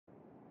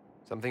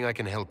Something I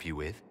can help you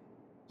with?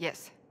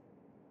 Yes.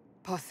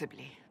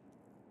 Possibly.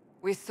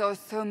 We saw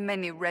so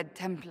many Red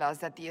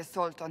Templars at the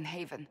assault on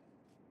Haven.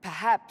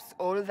 Perhaps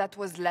all that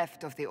was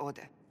left of the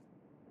Order.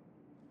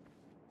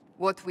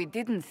 What we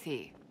didn't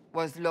see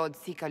was Lord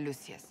Seeker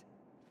Lucius.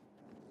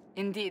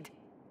 Indeed,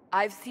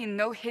 I've seen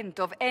no hint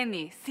of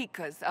any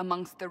Seekers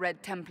amongst the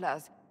Red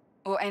Templars,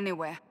 or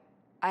anywhere.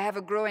 I have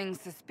a growing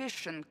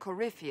suspicion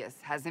Corypheus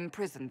has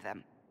imprisoned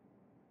them.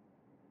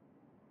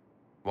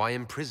 Why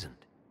imprisoned?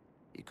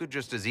 He could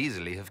just as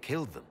easily have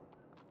killed them.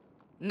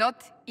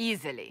 Not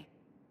easily.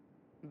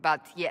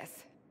 But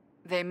yes,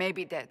 they may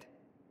be dead.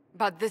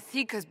 But the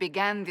Seekers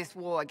began this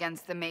war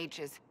against the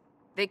mages.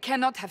 They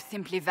cannot have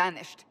simply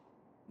vanished.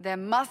 There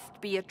must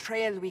be a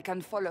trail we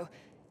can follow,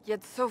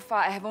 yet so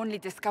far I have only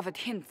discovered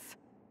hints.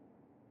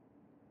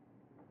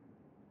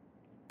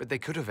 But they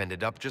could have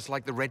ended up just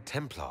like the Red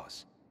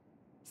Templars.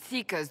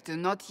 Seekers do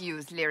not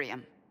use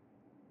lyrium.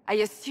 I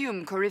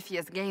assume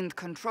Corypheus gained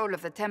control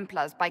of the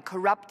Templars by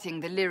corrupting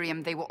the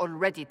lyrium they were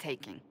already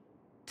taking.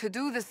 To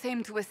do the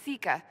same to a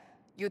Seeker,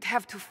 you'd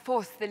have to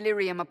force the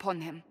lyrium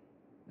upon him.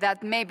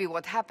 That may be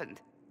what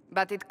happened,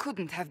 but it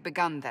couldn't have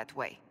begun that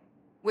way.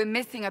 We're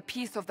missing a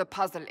piece of the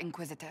puzzle,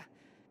 Inquisitor.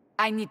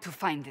 I need to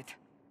find it.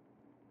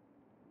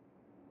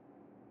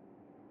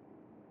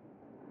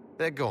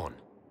 They're gone.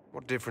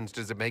 What difference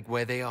does it make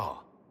where they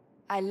are?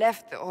 I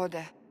left the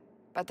Order,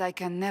 but I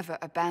can never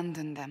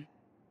abandon them.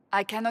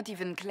 I cannot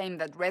even claim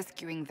that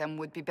rescuing them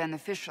would be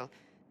beneficial.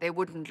 They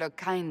wouldn't look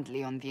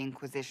kindly on the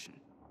Inquisition.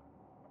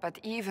 But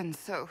even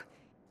so,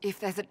 if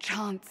there's a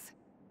chance...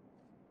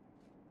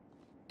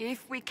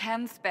 If we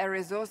can spare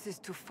resources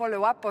to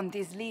follow up on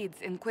these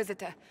leads,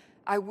 Inquisitor,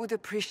 I would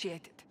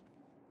appreciate it.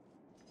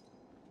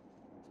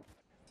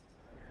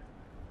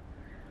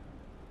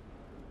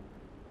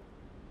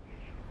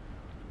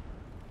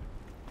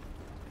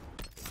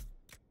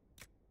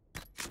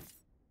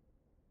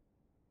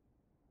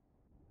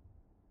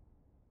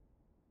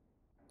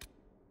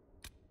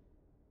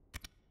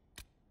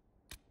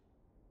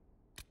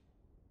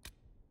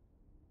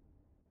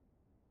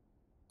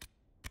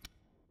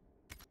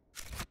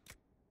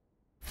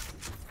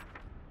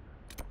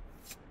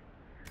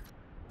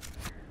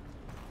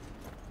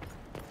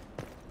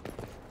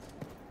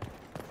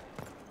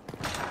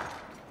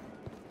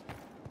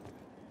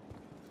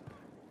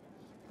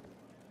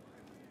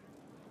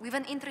 We've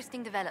an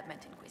interesting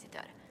development,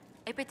 Inquisitor.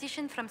 A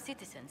petition from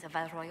citizens of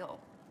Val Royeaux.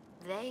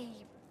 They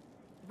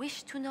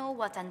wish to know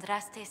what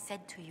Andraste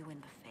said to you in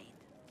the Fade.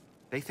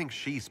 They think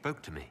she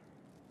spoke to me.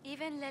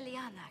 Even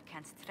Leliana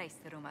can't trace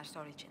the rumor's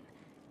origin.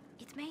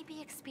 It may be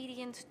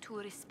expedient to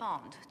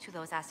respond to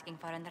those asking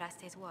for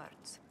Andraste's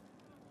words.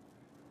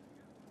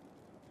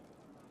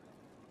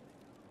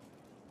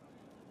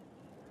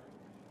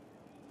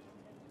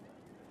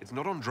 It's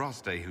not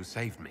Andraste who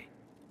saved me.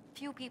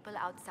 Few people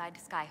outside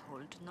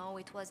Skyhold know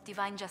it was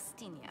Divine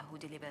Justinia who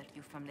delivered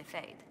you from the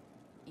Fade.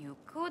 You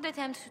could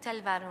attempt to tell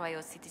Val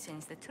Royeaux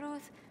citizens the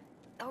truth,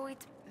 though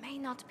it may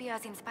not be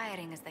as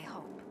inspiring as they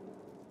hope.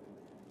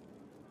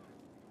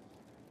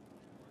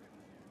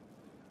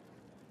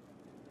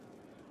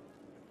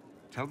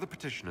 Tell the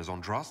petitioners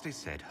Andraste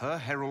said her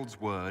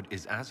herald's word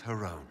is as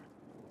her own.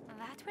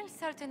 That will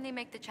certainly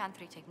make the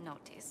Chantry take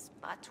notice,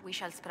 but we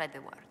shall spread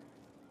the word.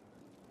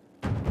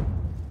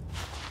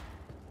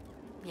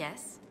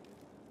 Yes?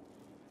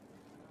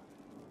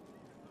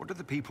 What do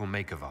the people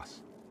make of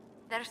us?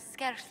 There's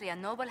scarcely a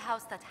noble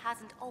house that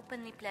hasn't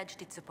openly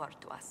pledged its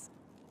support to us.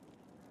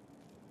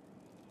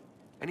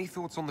 Any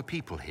thoughts on the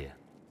people here?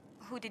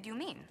 Who did you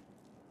mean?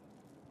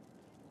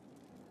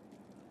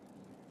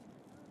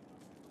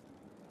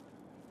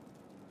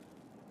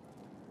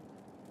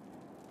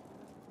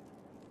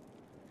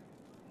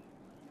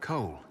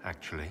 Cole,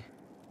 actually.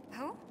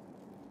 Who?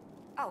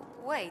 Oh,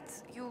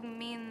 wait, you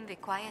mean the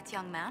quiet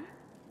young man?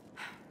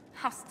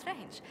 How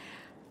strange.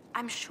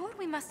 I'm sure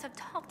we must have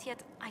talked,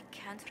 yet I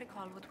can't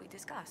recall what we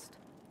discussed.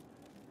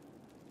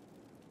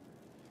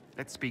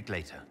 Let's speak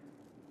later.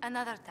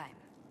 Another time.